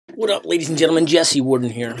What up, ladies and gentlemen? Jesse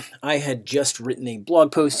Warden here. I had just written a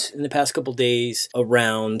blog post in the past couple days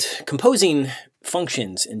around composing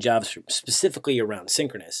functions in JavaScript, specifically around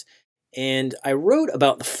synchronous. And I wrote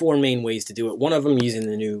about the four main ways to do it. One of them using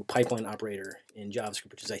the new pipeline operator in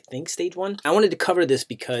JavaScript, which is, I think, stage 1. I wanted to cover this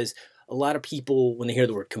because a lot of people, when they hear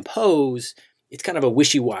the word compose, it's kind of a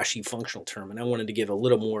wishy-washy functional term, and I wanted to give a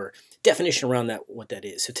little more definition around that, what that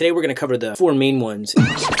is. So today we're going to cover the four main ones.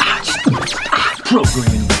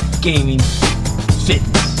 Programming, gaming,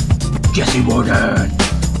 fitness, Jesse Warden.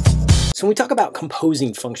 So when we talk about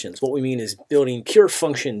composing functions, what we mean is building pure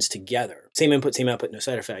functions together. Same input, same output, no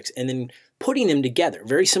side effects, and then putting them together,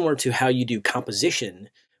 very similar to how you do composition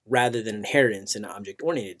rather than inheritance in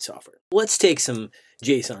object-oriented software. Let's take some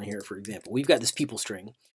JSON here, for example. We've got this people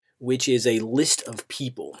string, which is a list of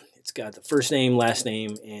people. It's got the first name, last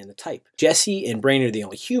name, and the type. Jesse and Brain are the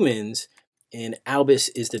only humans, and Albus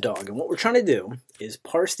is the dog. And what we're trying to do is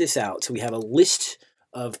parse this out so we have a list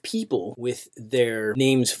of people with their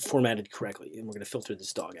names formatted correctly, and we're going to filter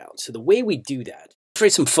this dog out. So the way we do that, let's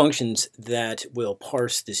write some functions that will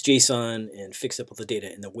parse this JSON and fix up all the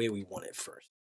data in the way we want it first.